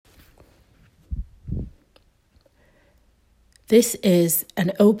This is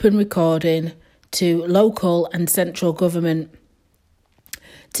an open recording to local and central government.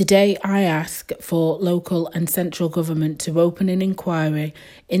 Today I ask for local and central government to open an inquiry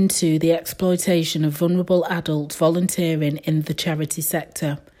into the exploitation of vulnerable adults volunteering in the charity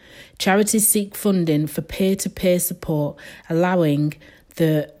sector. Charities seek funding for peer-to-peer support, allowing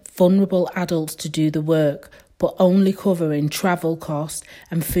the vulnerable adults to do the work, but only covering travel costs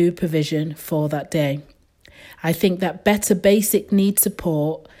and food provision for that day. I think that better basic needs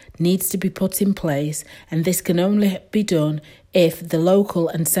support needs to be put in place, and this can only be done if the local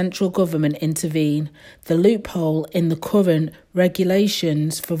and central government intervene. The loophole in the current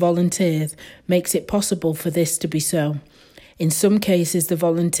regulations for volunteers makes it possible for this to be so. In some cases, the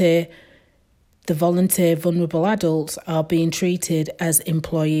volunteer vulnerable adults are being treated as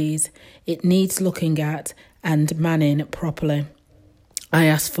employees. It needs looking at and manning properly. I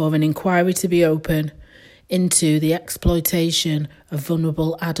ask for an inquiry to be open into the exploitation of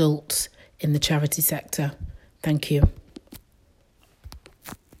vulnerable adults in the charity sector. Thank you.